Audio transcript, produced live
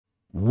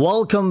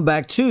Welcome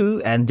back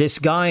to and this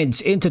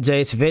guides. In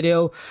today's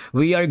video,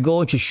 we are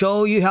going to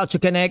show you how to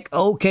connect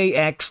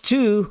OKX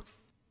to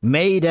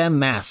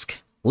MetaMask.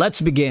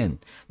 Let's begin.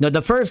 Now,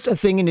 the first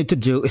thing you need to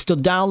do is to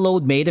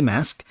download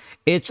MetaMask.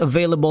 It's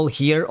available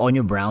here on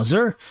your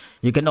browser.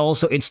 You can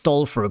also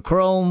install for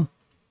Chrome,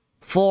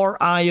 for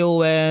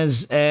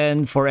iOS,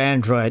 and for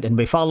Android. And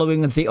by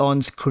following the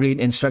on-screen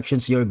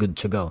instructions, you're good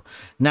to go.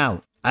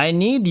 Now, I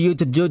need you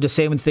to do the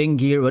same thing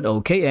here with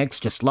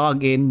OKX. Just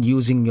log in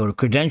using your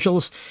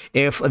credentials.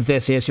 If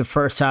this is your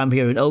first time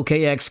here in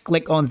OKX,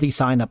 click on the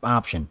sign up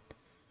option.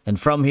 And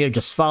from here,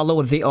 just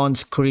follow the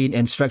on-screen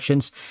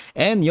instructions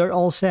and you're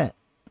all set.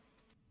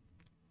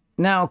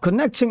 Now,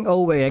 connecting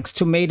OKX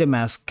to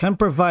MetaMask can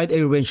provide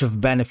a range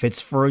of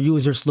benefits for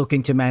users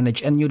looking to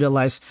manage and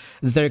utilize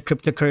their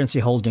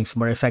cryptocurrency holdings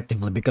more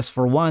effectively because,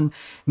 for one,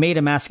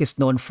 MetaMask is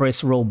known for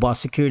its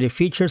robust security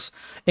features,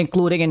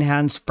 including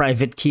enhanced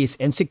private keys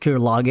and secure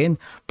login,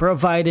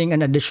 providing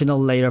an additional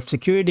layer of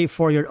security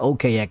for your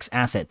OKX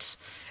assets.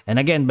 And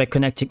again, by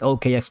connecting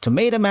OKX to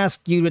MetaMask,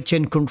 you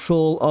retain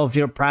control of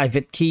your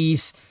private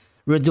keys,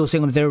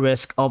 reducing the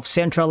risk of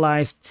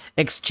centralized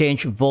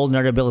exchange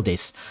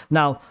vulnerabilities.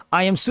 Now,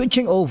 I am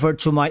switching over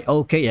to my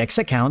OKX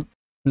account.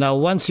 Now,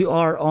 once you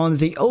are on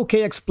the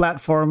OKX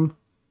platform,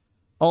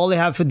 all you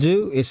have to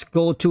do is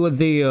go to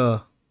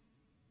the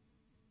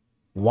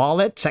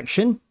wallet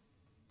section.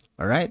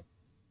 All right.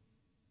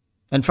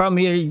 And from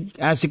here,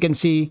 as you can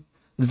see,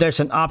 there's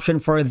an option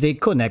for the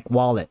Connect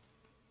Wallet.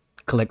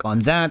 Click on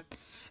that.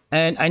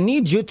 And I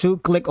need you to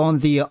click on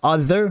the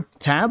other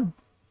tab.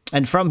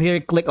 And from here,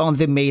 click on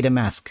the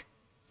MetaMask.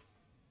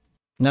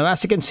 Now,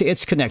 as you can see,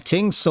 it's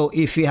connecting. So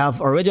if you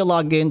have already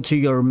logged into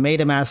your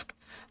MetaMask,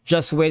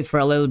 just wait for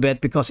a little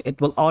bit because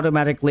it will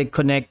automatically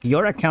connect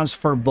your accounts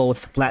for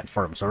both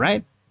platforms, all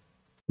right?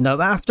 Now,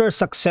 after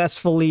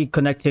successfully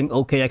connecting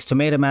OKX to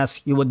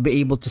MetaMask, you would be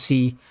able to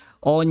see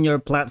on your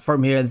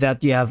platform here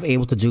that you have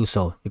able to do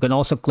so. You can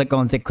also click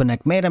on the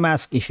Connect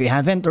MetaMask if you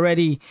haven't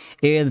already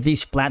in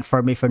this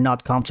platform if you're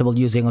not comfortable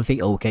using the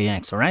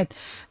OKX, all right?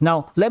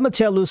 Now, let me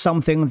tell you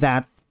something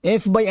that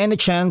if by any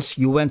chance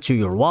you went to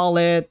your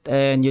wallet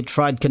and you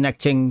tried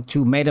connecting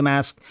to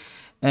MetaMask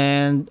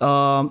and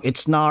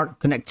it's not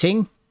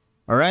connecting,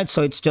 all right?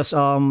 So it's just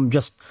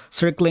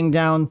circling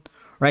down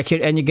right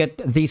here and you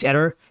get this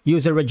error,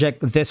 user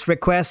reject this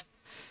request.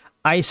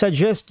 I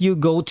suggest you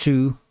go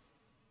to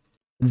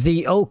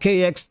the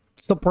OKX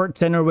support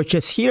center, which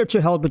is here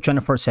to help you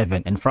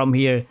 24/7. And from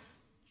here,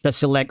 just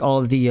select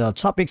all the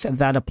topics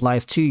that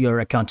applies to your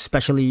account,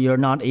 especially you're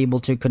not able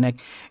to connect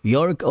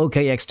your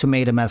OKX to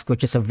MetaMask,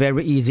 which is a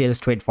very easy and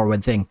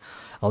straightforward thing.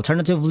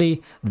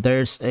 Alternatively,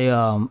 there's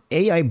a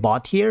AI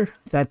bot here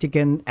that you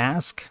can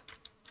ask.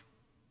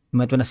 You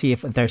might want to see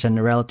if there's a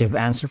relative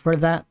answer for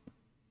that.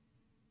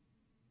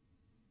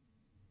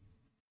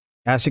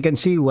 As you can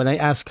see, when I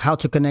ask how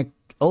to connect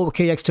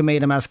OKX to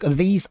MetaMask,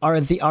 these are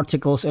the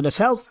articles in a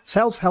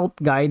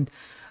self-help guide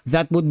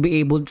that would be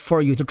able for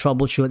you to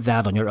troubleshoot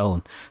that on your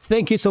own.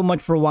 Thank you so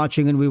much for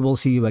watching, and we will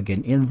see you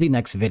again in the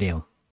next video.